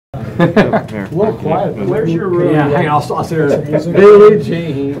A little quiet. Where's your room? Yeah, hang on, I'll sit here. Billie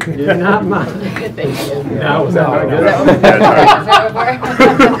Jean, you're not mine. That was not good.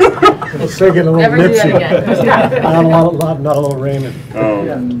 Let's take it a little Never do that Nipsey. again. Not a little Raymond.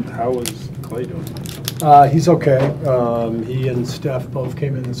 How was Klay doing? He's okay. He and Steph both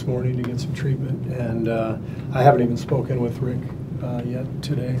came in this morning to get some treatment, and I haven't even spoken with Rick yet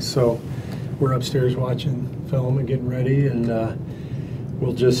today. So we're upstairs watching film and getting ready, and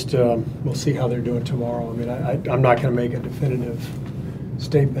we'll we'll see how they're doing tomorrow. I mean, I'm not going to make a definitive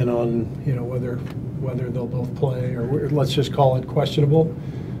statement on whether they'll both play, or let's just call it questionable.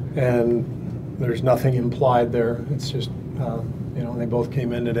 And there's nothing implied there. It's just they both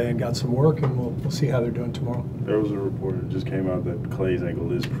came in today and got some work, and we'll see how they're doing tomorrow. There was a report that just came out that Klay's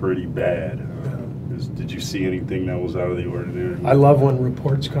ankle is pretty bad. Did you see anything that was out of the ordinary? I love when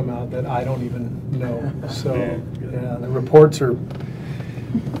reports come out that I don't even know. So yeah, the reports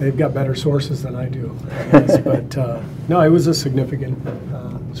they've got better sources than I do, I guess. But no, it was a significant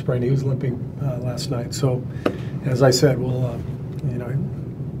sprain. He was limping last night. So as I said, we'll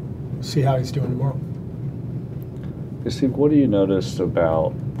see how he's doing tomorrow. Hey Steve, what do you notice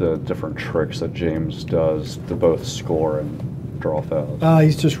about the different tricks that James does to both score and draw fouls?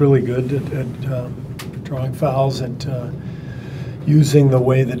 He's just really good at drawing fouls, at using the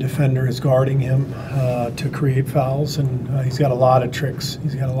way the defender is guarding him to create fouls, and he's got a lot of tricks.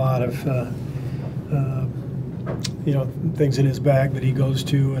 He's got a lot of things in his bag that he goes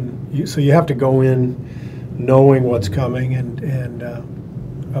to, and so you have to go in knowing what's coming and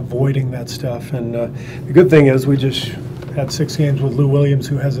avoiding that stuff. And the good thing is we just had 6 games with Lou Williams,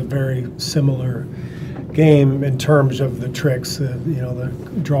 who has a very similar game in terms of the tricks, the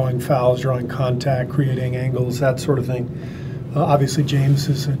drawing fouls, drawing contact, creating angles, that sort of thing. Obviously, James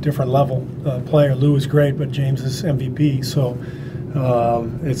is a different level player. Lou is great, but James is MVP, so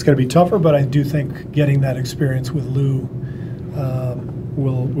it's going to be tougher. But I do think getting that experience with Lou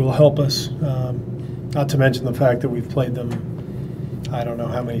will help us. Not to mention the fact that we've played them, I don't know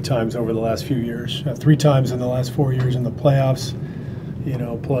how many times over the last few years. 3 times in the last 4 years in the playoffs,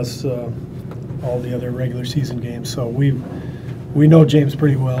 plus all the other regular season games. So we know James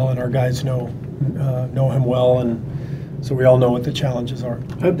pretty well, and our guys know him well, and so we all know what the challenges are.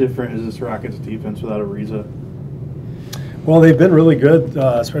 How different is this Rockets defense without Ariza? Well, they've been really good,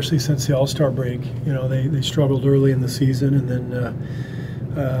 especially since the All-Star break. They struggled early in the season, and then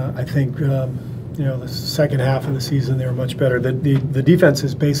I think the second half of the season they were much better. The defense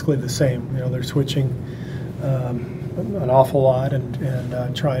is basically the same. They're switching an awful lot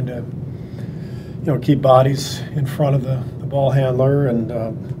and trying to keep bodies in front of the ball handler, and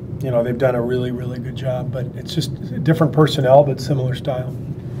they've done a really, really good job. But it's just different personnel, but similar style.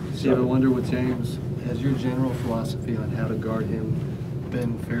 Steve, I wonder with James, has your general philosophy on how to guard him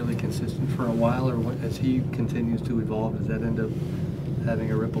been fairly consistent for a while, or as he continues to evolve, does that end up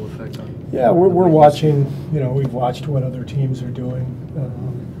having a ripple effect on? Yeah, we're watching. We've watched what other teams are doing.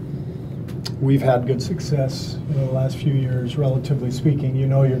 We've had good success the last few years, relatively speaking.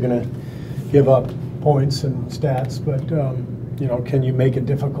 You're going to give up points and stats, but can you make it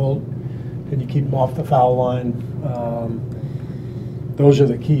difficult? Can you keep them off the foul line? Those are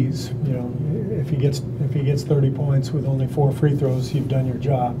the keys. If he gets 30 points with only 4 free throws, you've done your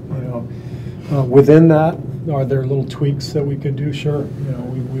job. Within that, are there little tweaks that we could do? Sure.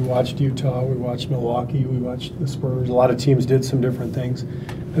 We watched Utah, we watched Milwaukee, we watched the Spurs. A lot of teams did some different things.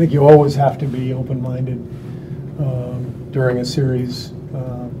 I think you always have to be open-minded during a series.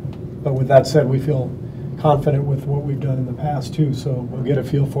 But with that said, we feel confident with what we've done in the past too. So we'll get a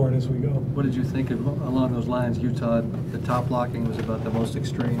feel for it as we go. What did you think along those lines? Utah, the top blocking was about the most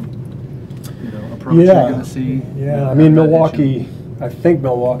extreme, approach you're going to see. Yeah, I mean Milwaukee. I think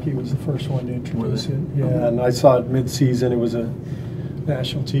Milwaukee was the first one to introduce it. Yeah, and I saw it mid-season. It was a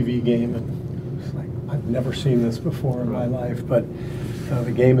national TV game, and it was like, I've never seen this before in my life. But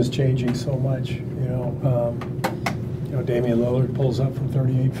the game is changing so much. Damian Lillard pulls up from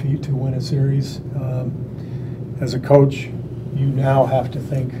 38 feet to win a series. As a coach, you now have to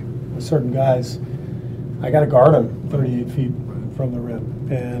think with certain guys, I got to guard him 38 feet from the rim,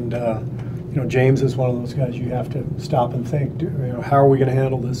 and James is one of those guys you have to stop and think, how are we going to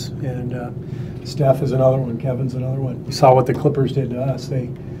handle this? And Steph is another one. Kevin's another one. You saw what the Clippers did to us. They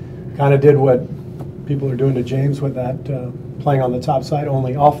kind of did what people are doing to James with that playing on the top side,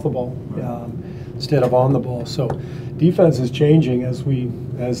 only off the ball instead of on the ball. So defense is changing as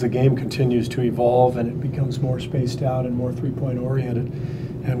the game continues to evolve and it becomes more spaced out and more three-point oriented.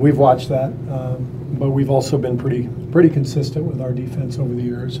 And we've watched that, but we've also been pretty consistent with our defense over the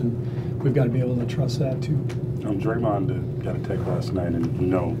years, and we've got to be able to trust that too. Draymond got a tech last night,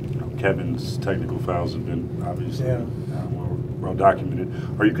 and Kevin's technical fouls have been obviously well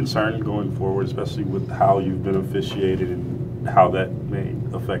documented. Are you concerned going forward, especially with how you've been officiated and how that may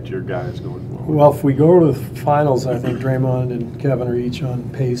affect your guys going forward? Well, if we go to the finals, I think Draymond and Kevin are each on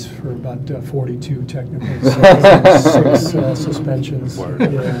pace for about 42 technical fouls, 6 suspensions.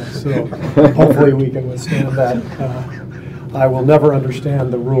 Yeah, so hopefully we can withstand that. I will never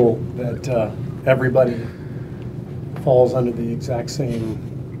understand the rule that everybody falls under the exact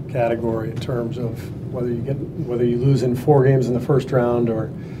same category in terms of whether you lose in 4 games in the first round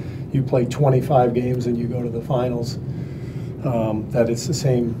or you play 25 games and you go to the finals. That it's the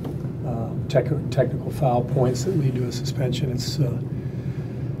same technical foul points that lead to a suspension. It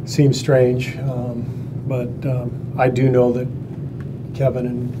seems strange, but I do know that Kevin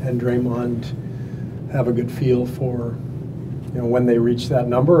and Draymond have a good feel for when they reach that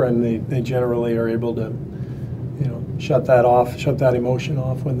number, and they generally are able to shut that emotion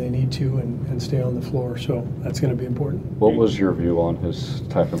off when they need to, and stay on the floor. So that's going to be important. What was your view on his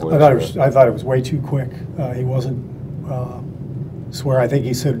technical? I thought it was way too quick. He wasn't. I think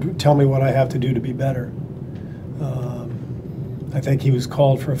he said, "Tell me what I have to do to be better." I think he was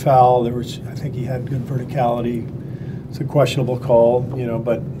called for a foul. I think he had good verticality. It's a questionable call,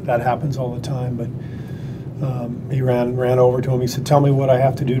 but that happens all the time. But he ran over to him. He said, "Tell me what I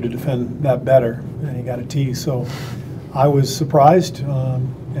have to do to defend that better," and he got a tee. So I was surprised,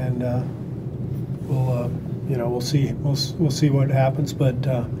 and we'll see. We'll see what happens. But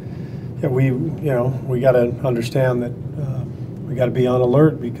we got to understand that we got to be on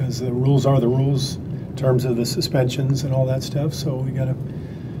alert, because the rules are the rules in terms of the suspensions and all that stuff. So we got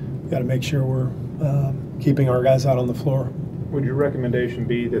to make sure we're keeping our guys out on the floor. Would your recommendation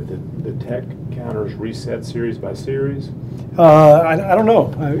be that the tech counters reset series by series? I don't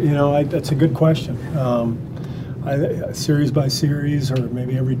know. That's a good question. Series by series, or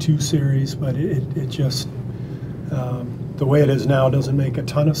maybe every 2 series, but it just the way it is now doesn't make a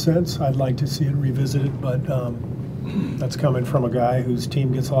ton of sense. I'd like to see it revisited, but that's coming from a guy whose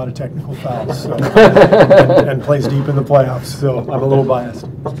team gets a lot of technical fouls and plays deep in the playoffs. So I'm a little biased.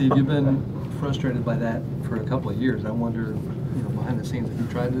 Steve, you've been frustrated by that for a couple of years. I wonder, behind the scenes, have you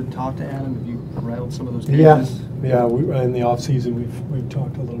tried to talk to Adam? Have you rattled some of those cases? Yeah. In the off season, we've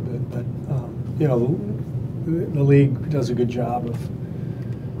talked a little bit, but the league does a good job of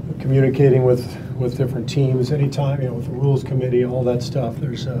communicating with different teams. Anytime, with the rules committee, all that stuff.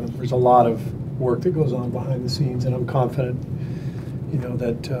 There's a lot of work that goes on behind the scenes, and I'm confident,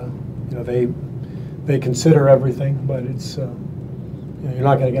 that they consider everything, but it's. You're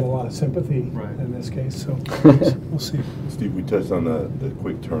not going to get a lot of sympathy in this case, so we'll see. Steve, we touched on the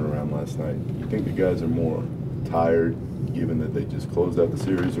quick turnaround last night. You think the guys are more tired, given that they just closed out the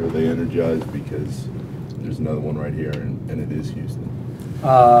series, or are they energized because there's another one right here and it is Houston?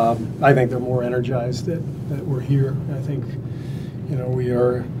 I think they're more energized that we're here. I think, we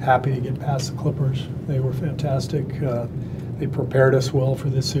are happy to get past the Clippers. They were fantastic. They prepared us well for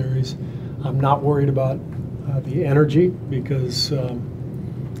this series. I'm not worried about the energy, because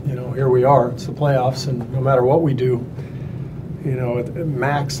here we are. It's the playoffs, and no matter what we do, at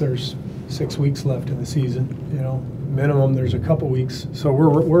max there's 6 weeks left in the season. Minimum there's a couple weeks. So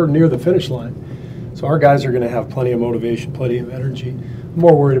we're near the finish line. So our guys are going to have plenty of motivation, plenty of energy. I'm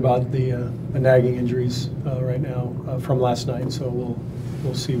more worried about the nagging injuries right now from last night. So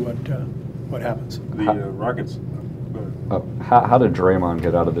we'll see what happens. The Rockets. How did Draymond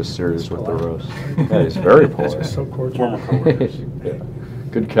get out of this series with the roast? Yeah, he's very polite. So cordial. Former coworkers. Yeah.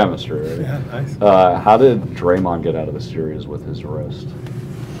 Good chemistry, right? Yeah, nice. How did Draymond get out of the series with his roast?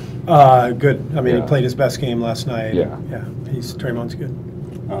 Good. I mean, he played his best game last night. Yeah. Yeah. Draymond's good.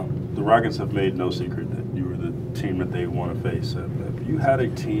 The Rockets have made no secret that you were the team that they want to face. Have you had a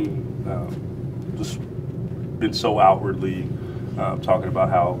team just been so outwardly talking about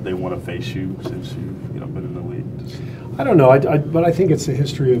how they want to face you since you've been in the league? I don't know, but I think it's the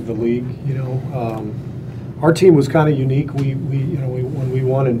history of the league. Our team was kind of unique. We when we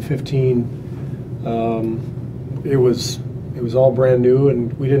won in 15, it was all brand new,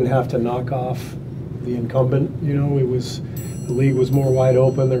 and we didn't have to knock off the incumbent. The league was more wide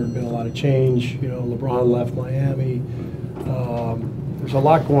open. There had been a lot of change. LeBron left Miami. There's a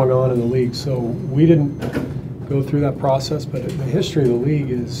lot going on in the league, so we didn't go through that process. But the history of the league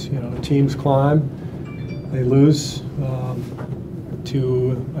is, teams climb, they lose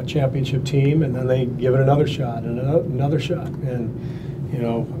to a championship team, and then they give it another shot and another shot. And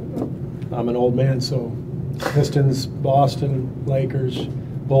I'm an old man, so Pistons, Boston, Lakers,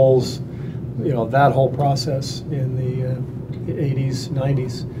 Bulls, that whole process in the 80s,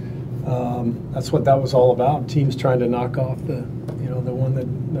 90s, That's what that was all about. Teams trying to knock off the one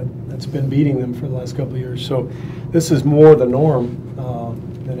that's been beating them for the last couple of years. So this is more the norm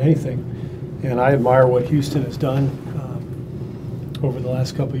than anything. And I admire what Houston has done over the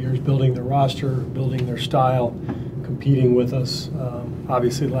last couple of years, building their roster, building their style, competing with us.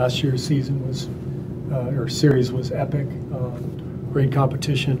 Obviously, last year's season was series was epic, great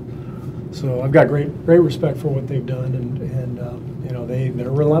competition. So I've got great respect for what they've done, and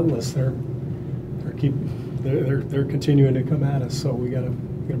they're relentless. They're continuing to come at us. So we gotta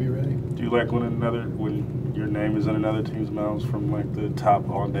be ready. Do you like when your name is in another team's mouths from like the top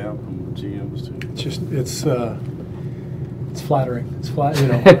on down, from the GMs to? It's flattering. It's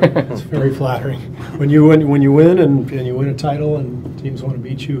it's very flattering when you win and you win a title and teams want to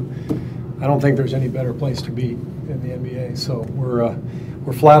beat you. I don't think there's any better place to be in the NBA. So we're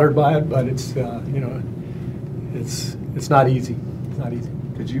flattered by it, but it's it's not easy. It's not easy.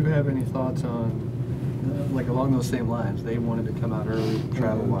 Did you have any thoughts on, like along those same lines? They wanted to come out early,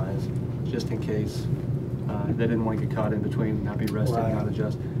 travel-wise, just in case. They didn't want to get caught in between, not be rested, Right. not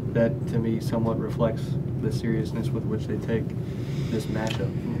adjust. That, to me, somewhat reflects the seriousness with which they take this matchup.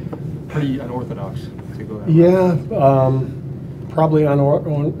 Pretty unorthodox to go that way. Yeah, probably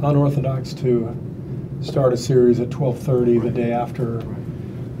unorthodox to start a series at 12:30 the day after.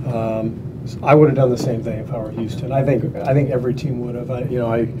 I would have done the same thing if I were Houston. I think every team would have.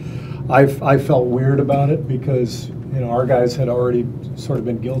 I felt weird about it because our guys had already sort of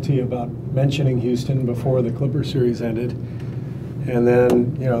been guilty about mentioning Houston before the Clippers series ended, and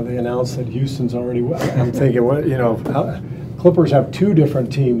then they announced that Houston's already. I'm thinking, Clippers have two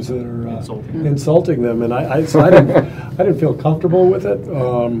different teams that are insulting them, and I didn't feel comfortable with it.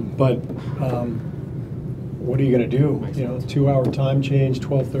 But what are you going to do? 2-hour time change,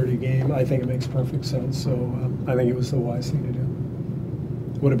 12:30 game. I think it makes perfect sense. So I think it was the wise thing to do.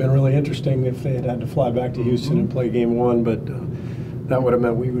 Would have been really interesting if they had to fly back to Houston and play game one, but that would have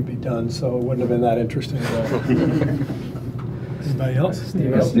meant we would be done. So it wouldn't have been that interesting at all. Anybody else?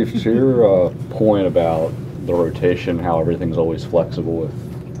 Steve, to your point about the rotation, how everything's always flexible with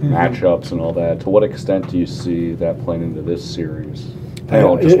matchups and all that, to what extent do you see that playing into this series?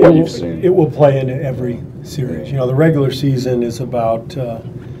 Just what you've seen. It will play into every series. The regular season is about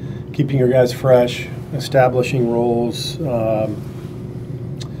keeping your guys fresh, establishing roles.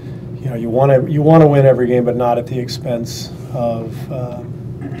 You want to win every game, but not at the expense of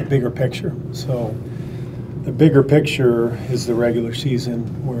the bigger picture. So the bigger picture is the regular season,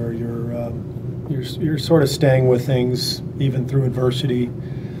 where you're sort of staying with things even through adversity.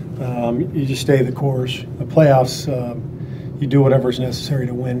 You just stay the course. The playoffs, you do whatever's necessary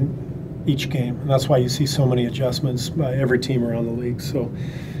to win each game, and that's why you see so many adjustments by every team around the league. So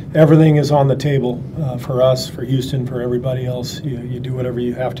everything is on the table for us, for Houston, for everybody else. You do whatever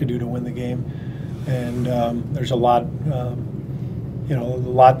you have to do to win the game, and there's a lot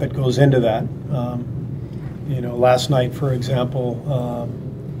that goes into that. Last night, for example,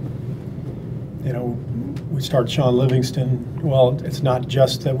 we start Sean Livingston. Well, it's not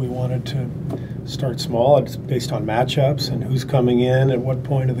just that we wanted to start small. It's based on matchups and who's coming in at what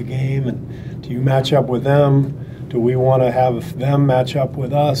point of the game, and do you match up with them? Do we want to have them match up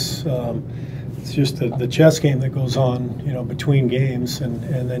with us? It's just the chess game that goes on, between games,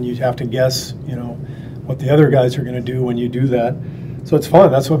 and then you have to guess, what the other guys are going to do when you do that. So it's fun.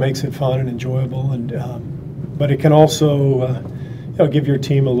 That's what makes it fun and enjoyable, and but it can also, give your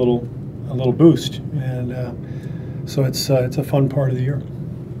team a little boost, and so it's a fun part of the year.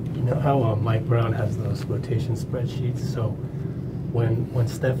 You know how Mike Brown has those rotation spreadsheets, so when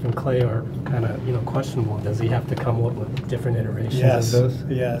Steph and Klay are kind of questionable, does he have to come up with different iterations of those?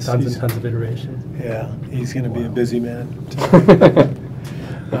 Yes, tons and tons of iterations. Yeah, he's going to be a busy man.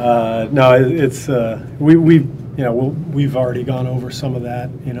 No, it's we've already gone over some of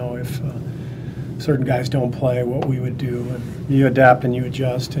that. If certain guys don't play, what we would do, and you adapt and you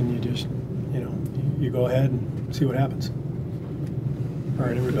adjust, and you just you go ahead and see what happens. All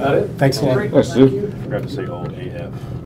right, everybody. Thanks a lot. Thanks, Steve. I forgot to say old AF.